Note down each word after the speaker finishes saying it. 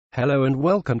Hello and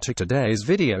welcome to today's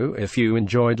video. If you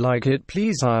enjoyed, like it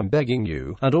please, I'm begging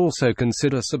you, and also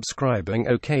consider subscribing.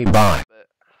 Okay, bye.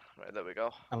 Right, there we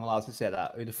go. I'm allowed to say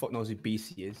that. Who the fuck knows who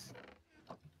BC is?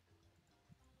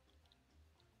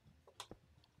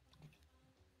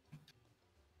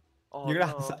 Oh, You're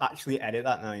gonna no. have to actually edit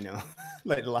that now, you know?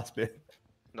 Like the last bit.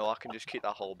 No, I can just keep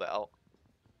that whole bit out.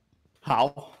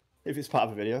 How? If it's part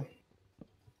of a video.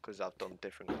 Because I've done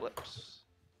different clips.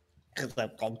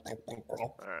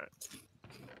 Alright.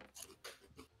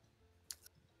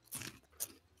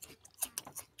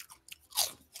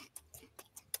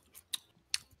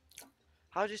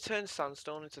 How do you turn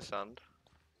sandstone into sand?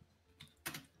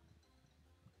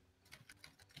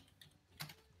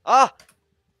 Ah!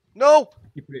 No!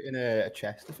 You put it in a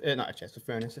chest. Not a chest, a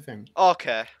furnace, I think.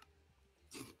 Okay.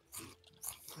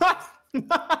 I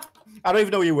don't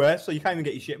even know where you were, so you can't even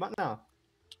get your shit back now.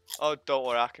 Oh, don't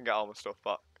worry, I can get all my stuff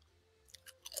back.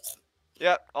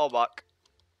 Yep, all back.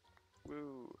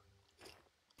 Woo.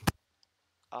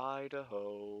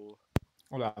 Idaho.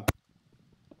 Hold on.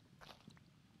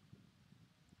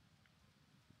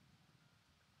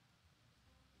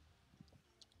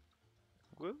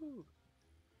 Woo.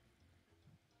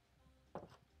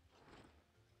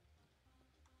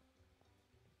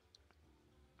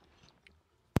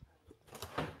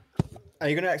 Are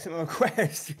you gonna accept my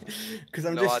request? Because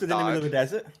I'm No, just I stood in the middle of the died.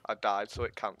 desert. I died, so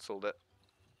it cancelled it.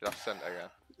 You have to send it again.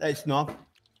 It's not.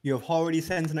 You have already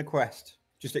sent in a quest.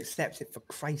 Just accept it for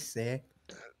Christ's sake.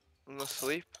 I'm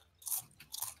asleep.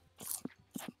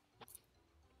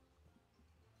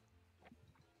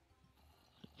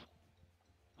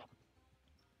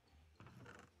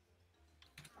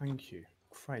 Thank you.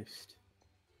 Christ.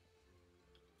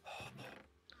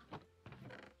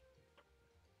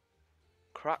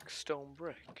 Crack stone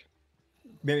brick.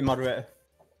 Make me moderator.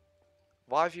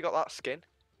 Why have you got that skin?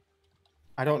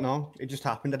 I don't know. It just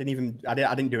happened. I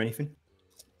didn't do anything.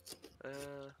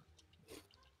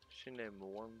 She named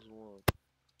one's one.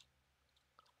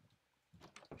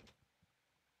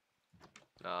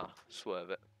 Nah,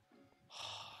 swerve it.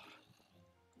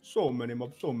 So many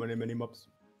mobs, so many mobs.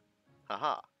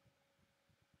 Haha.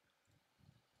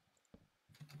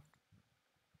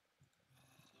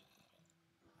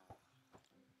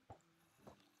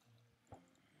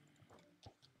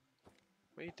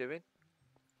 What are you doing?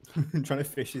 I'm trying to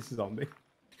fish this zombie.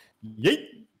 Yeet!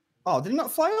 Oh, did it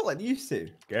not fly out like it used to?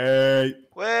 Gay!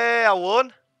 Way, I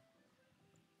won.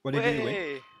 What did you win?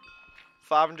 Way.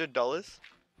 $500.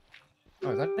 Oh,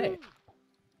 is that it?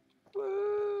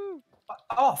 Woo.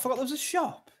 Oh, I forgot there was a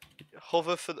shop.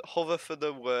 Hover for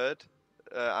the word,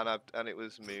 and it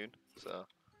was moon. So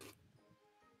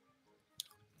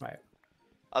Right.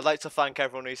 I'd like to thank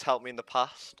everyone who's helped me in the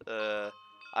past. I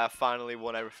have finally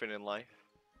won everything in life.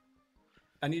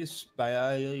 I need a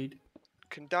spade.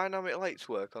 Can dynamic lights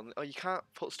work on? Oh, you can't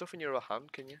put stuff in your other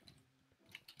hand, can you?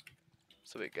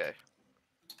 It's a bit gay.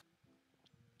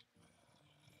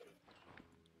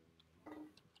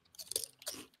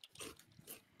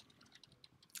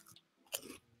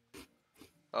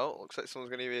 Oh, looks like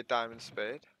someone's gonna give you a diamond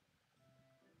spade.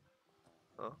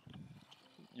 Oh,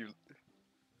 you.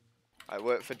 I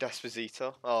work for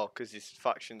Desposito. Oh, because his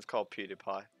faction's called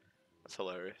PewDiePie. That's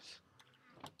hilarious.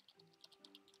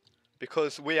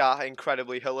 Because we are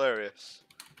incredibly hilarious.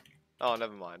 Oh,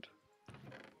 never mind.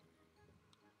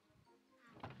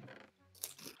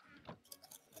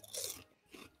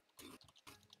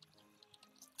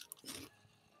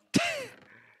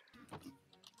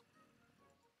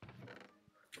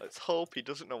 Let's hope he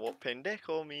doesn't know what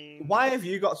pendejo means. Why have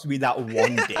you got to be that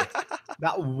one dick?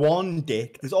 That one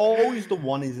dick. There's always the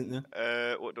one, isn't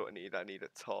there? What do I need? I need a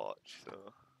torch. So.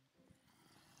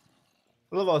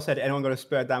 I love how I said, anyone got a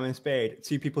spare diamond spade?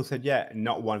 2 people said yeah, and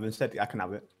not one of them said I can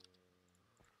have it.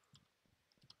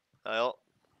 Well,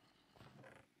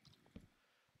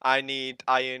 I need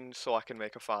iron so I can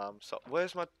make a farm. So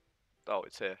where's my? Oh,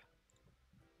 it's here.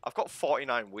 I've got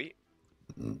 49 wheat.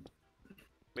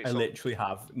 Wait, I so... literally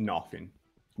have nothing.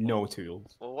 No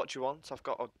tools. Well, what do you want? I've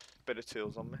got a bit of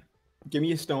tools on me. Give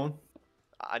me a stone.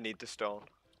 I need the stone.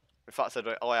 In fact, I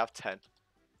don't. Oh, I have 10.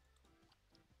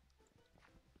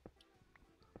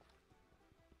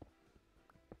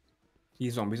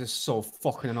 These zombies are so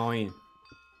fucking annoying.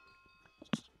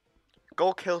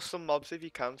 Go kill some mobs if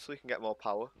you can, so you can get more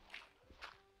power.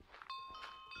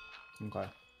 Okay.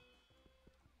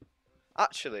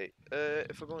 Actually,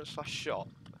 if we're going slash shop,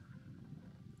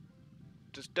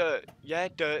 does dirt? Yeah,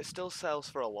 dirt still sells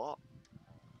for a lot.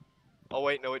 Oh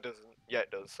wait, no, it doesn't. Yeah, it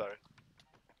does. Sorry.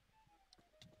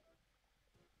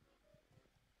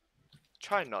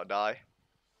 Try and not die.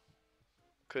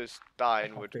 Because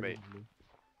dying would be...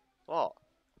 What?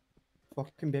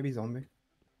 Fucking baby zombie.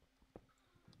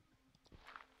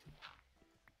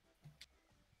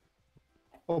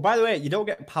 Oh, by the way, you don't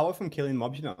get power from killing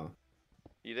mobs, you know.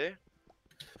 You do?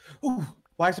 Ooh,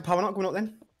 why is the power not going up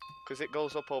then? Because it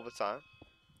goes up over time.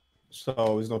 So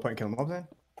there's no point in killing mobs then?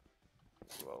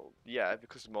 Well, yeah,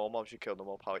 because the more mobs you kill, the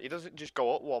more power. It doesn't just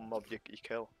go up one mob you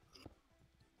kill.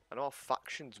 I know how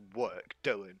factions work,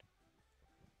 Dylan.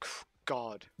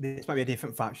 God. This might be a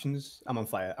different factions. I'm on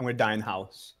fire. I'm gonna die in the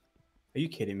house. Are you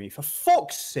kidding me? For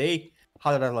fuck's sake!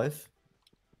 How did I live?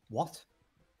 What?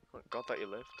 Thank God that you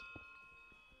lived.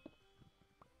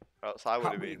 Or else I would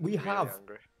have been we really have-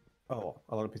 angry. Oh,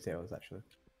 a lot of potatoes actually.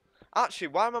 Actually,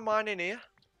 why am I mining here?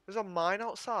 There's a mine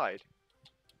outside.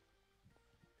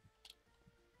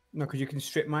 No, because you can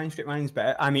strip mine. Strip mine's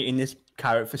better. I'm eating this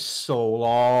carrot for so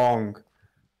long.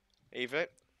 Even.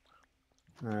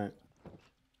 Alright.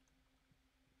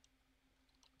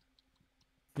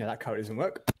 Yeah, that carrot doesn't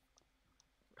work.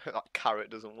 That carrot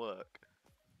doesn't work.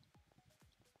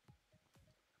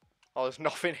 Oh, there's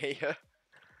nothing here.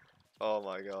 Oh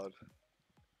my God.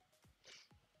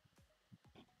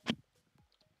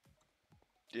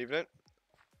 Evening.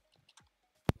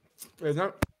 Isn't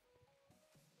it?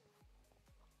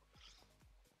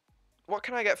 What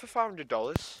can I get for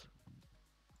 $500?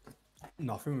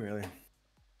 Nothing really.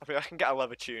 I mean, I can get a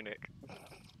leather tunic.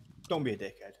 Don't be a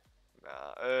dickhead.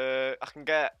 Nah, I can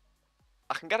get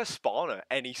a spawner,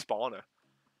 any spawner.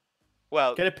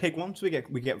 Well, Get a pig one so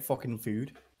we get fucking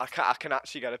food. I can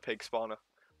actually get a pig spawner.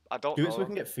 I don't Do know. it so we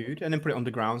can get food and then put it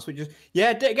underground. So we just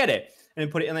get it and then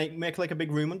put it in like make like a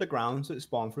big room underground so it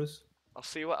spawn for us. I'll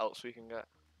see what else we can get.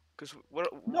 Cause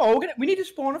No, we need a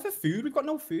spawner for food. We've got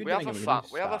no food. we then have a again, farm.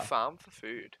 gonna We have a starve. farm for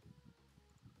food.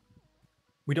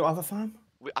 We don't have a farm.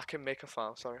 I can make a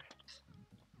farm. Sorry.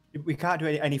 We can't do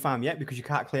any farm yet because you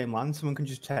can't claim land. Someone can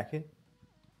just check it.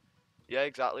 Yeah,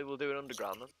 exactly. We'll do it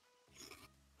underground then.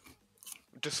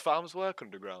 Does farms work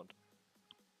underground?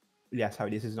 Yes, how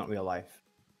it is not real life.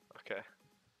 Okay.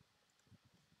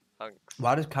 Thanks.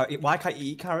 Why can't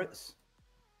you eat carrots?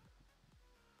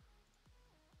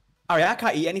 Alright, I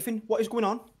can't eat anything. What is going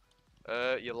on?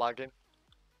 You're lagging.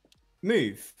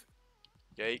 Move.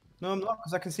 Yay. No, I'm not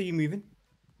because I can see you moving.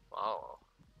 Wow.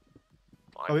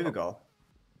 Oh, here we go.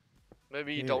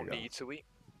 Maybe you Here we don't go. need to eat.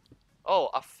 Oh,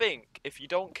 I think if you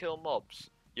don't kill mobs,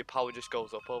 your power just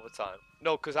goes up over time.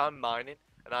 No, because I'm mining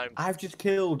and I've just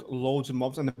killed loads of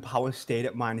mobs and the power stayed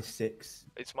at -6.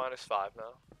 it's -5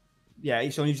 now. Yeah,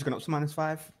 it's only just gone up to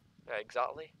 -5. Yeah,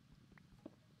 exactly.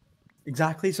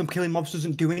 Exactly. Some killing mobs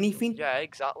doesn't do anything. Yeah,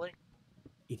 exactly.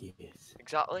 Idiots.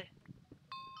 Exactly.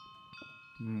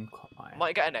 Come on.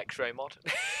 Might get an X-ray mod.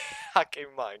 Hack in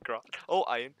Minecraft. Oh,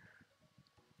 iron.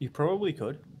 You probably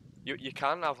could. You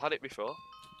can. I've had it before.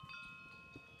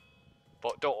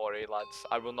 But don't worry, lads.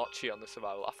 I will not cheat on the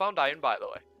survival. I found iron, by the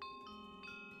way.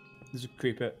 There's a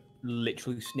creeper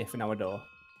literally sniffing our door.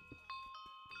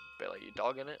 Bit like your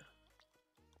dog, innit?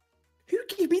 Who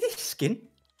gave me this skin?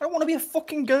 I don't want to be a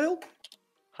fucking girl.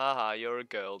 Haha, you're a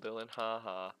girl, Dylan.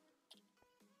 Haha.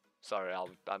 Sorry,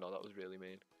 I know that was really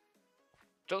mean.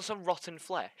 Do you want some rotten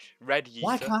flesh? Red yeeter.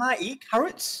 Why can't I eat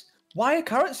carrots? Why are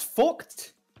carrots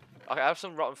fucked? I have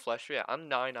some rotten flesh for you and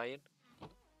 9 iron.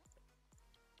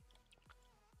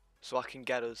 So I can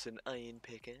get us an iron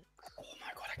pickaxe. Oh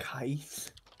my god, I can't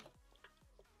eat.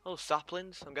 Oh,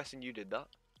 saplings. I'm guessing you did that.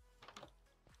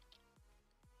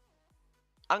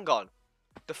 Hang on.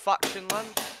 The faction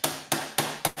land?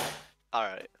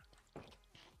 Alright.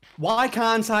 Why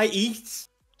can't I eat?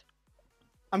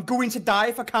 I'm going to die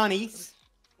if I can't eat.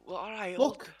 Well, alright.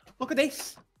 Look at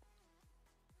this.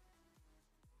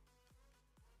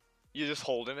 You're just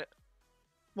holding it.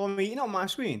 Well, I'm eating it on my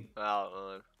screen.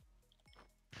 Oh, man.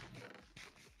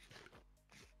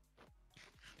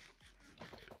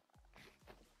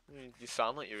 You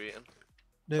sound like you're eating.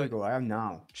 There we go, I am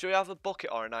now. Should we have a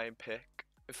bucket or an iron pick?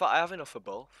 In fact, I have enough for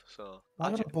both, so... I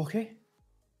got a bucket.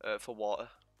 For water.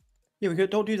 Yeah,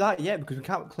 don't do that yet because we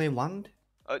can't claim land.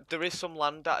 There is some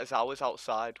land that is ours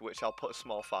outside, which I'll put a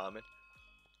small farm in.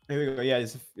 Here we go. Yeah,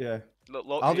 yeah. Look,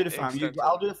 I'll do it the farm. extends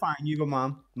I'll to- do the farm. You go,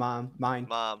 mine.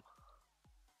 Ma'am.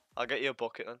 I'll get you a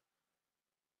bucket then.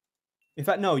 In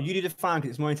fact, no. You do the farm 'cause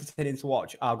it's more entertaining to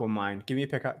watch. I'll go mine. Give me a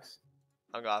pickaxe.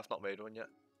 Hang on, I've not made one yet.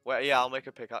 Wait, yeah, I'll make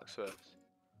a pickaxe first.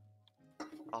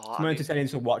 Oh, It's I more mean, entertaining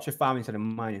to watch a farm instead of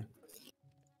mining.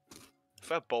 if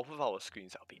we had both of our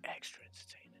screens, that would be extra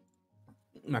entertaining.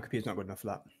 My computer's not good enough for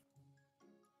that.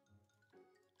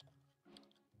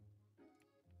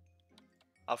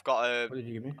 I've got What did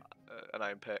you give me? an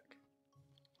iron pick.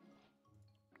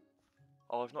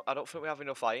 Oh, I don't think we have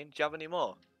enough iron. Do you have any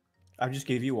more? I'll just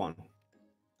give you one.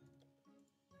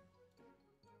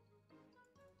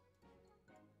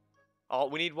 Oh,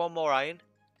 we need one more iron.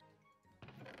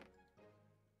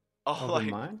 Oh I'll my do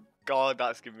mine. god,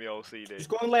 that's giving me OCD. Just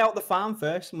go and lay out the farm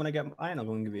first, and when I get iron, I'll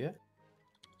go and give you it.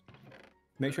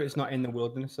 Make sure it's not in the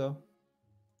wilderness, though.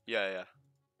 Yeah.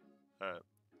 Alright,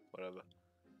 whatever. Do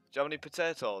you have any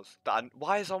potatoes?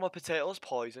 Why is all my potatoes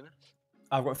poisonous?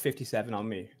 I've got 57 on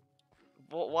me.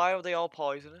 Why are they all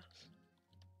poisonous?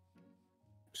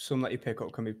 Some that you pick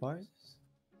up can be poisonous.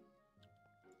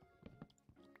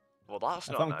 Well, that's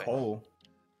I not found nice. coal.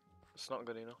 It's not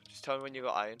good enough. Just tell me when you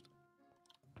got iron.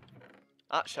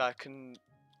 Actually, I can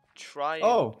try.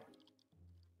 Oh,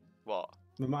 What?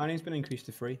 my mining's been increased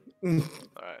to 3.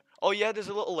 Alright. Oh yeah, there's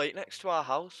a little lake next to our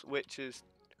house, which is.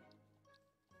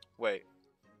 Wait.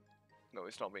 No,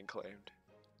 it's not been claimed.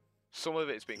 Some of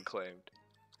it's been claimed.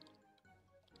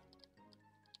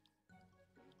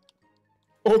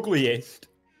 Ugliest.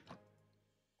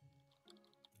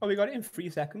 Oh, we got it in 3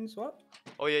 seconds. What?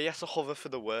 Oh yeah, you have to hover for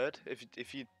the word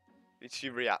if you, it's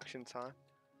your reaction time.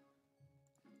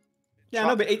 Yeah, Try-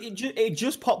 no, but it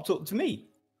just popped up to me.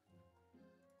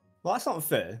 Well, that's not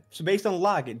fair. So based on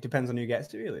lag, it depends on who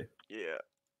gets it, really. Yeah.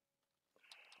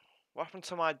 What happened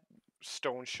to my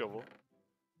stone shovel?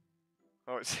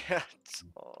 Oh, it's it's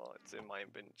in my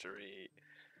inventory.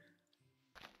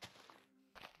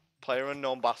 Player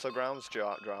unknown battlegrounds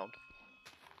drowned.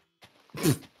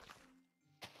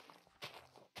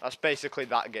 That's basically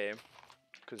that game,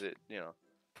 because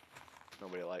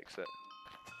nobody likes it.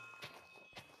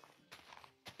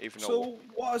 Even though, So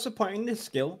what's the point in this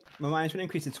skill? My mine's been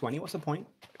increased to 20. What's the point?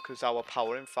 because our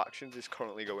power in factions is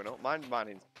currently going up.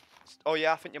 Mining. Oh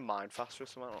yeah, I think you mine faster or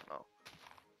something. I don't know.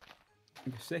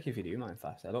 It'd be sick if you do mine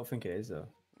fast. I don't think it is, though.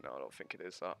 No, I don't think it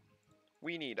is that.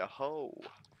 We need a hoe.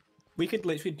 We could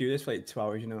literally do this for like 2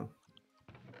 hours, you know.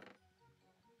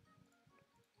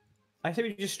 I say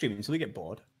we just stream until we get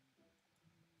bored.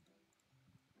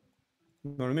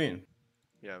 You know what I mean?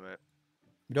 Yeah, mate.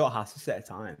 We don't have to set a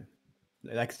time.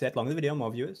 Like I said, longer the video,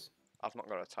 more viewers. I've not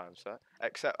got a time set.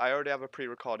 Except I already have a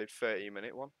pre-recorded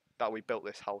 30-minute one that we built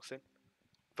this house in.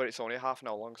 But it's only half an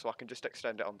hour long, so I can just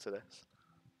extend it onto this.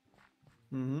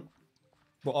 Mm-hmm.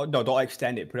 But no, don't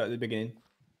extend it. Put it at the beginning.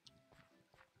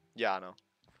 Yeah, I know.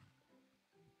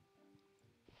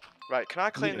 Right, can I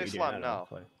You claim know this you're doing land that, now?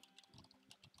 don't you?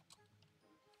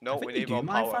 No, I think we you need do more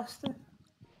mine power. faster. I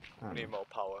We don't need know. more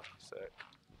power. Sick.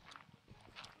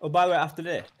 Oh, by the way, after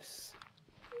this,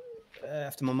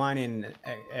 after my mining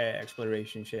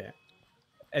exploration shit,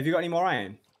 have you got any more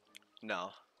iron? No.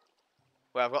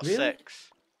 Well, I've got Really? 6.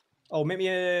 Oh, maybe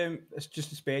it's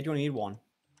just a spade. You only need 1.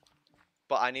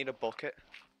 But I need a bucket.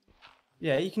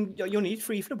 Yeah, you can. You'll need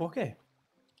 3 for the bucket.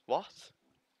 What?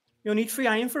 You'll need 3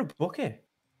 iron for a bucket.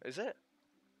 Is it?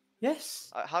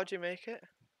 Yes. How do you make it?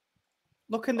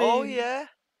 Look in the Oh, yeah.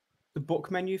 the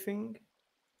book menu thing.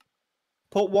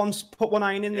 Put 1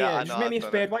 iron in Yeah, there. I Just know, make me a I've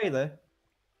done spade it. while you're there.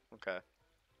 Okay.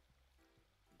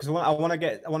 Because I want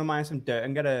to mine some dirt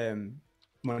and get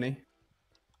money.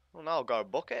 Well, now I've got a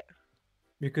bucket.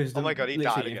 Because Oh my God, he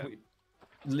died literally,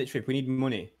 again. if we need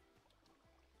money,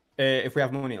 if we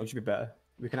have money, it'll just be better.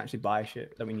 We can actually buy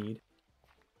shit that we need.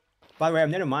 By the way, I'm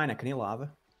near a mine. I can hear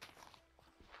lava.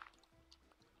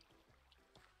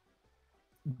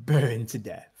 Burn to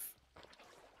death.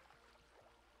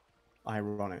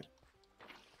 Ironic.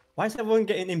 Why is everyone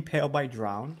getting impaled by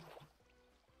drowned?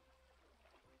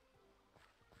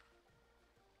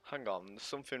 Hang on, there's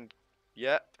something.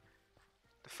 Yep. The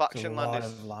There's a faction land lot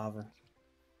is. of lava.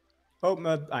 Oh,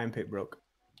 my iron pick broke.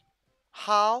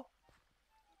 How?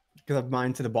 Because I've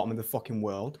mined to the bottom of the fucking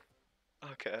world.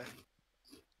 Okay.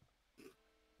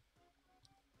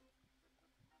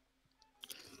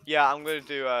 Yeah, I'm gonna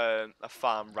do a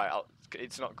farm right out.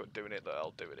 It's not good doing it, though.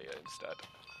 I'll do it here instead.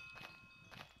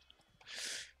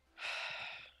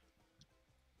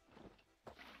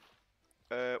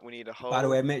 We need a hoe. By the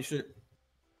way, make sure.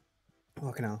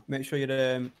 Fucking hell. Make sure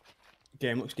your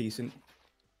game looks decent.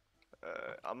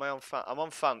 Am I on? I'm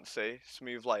on fancy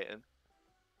smooth lighting.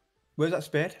 Where's that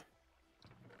spade?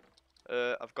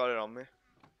 I've got it on me.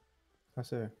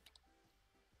 That's it.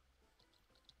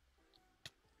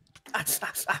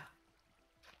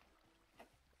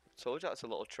 Told you that's a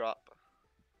little trap.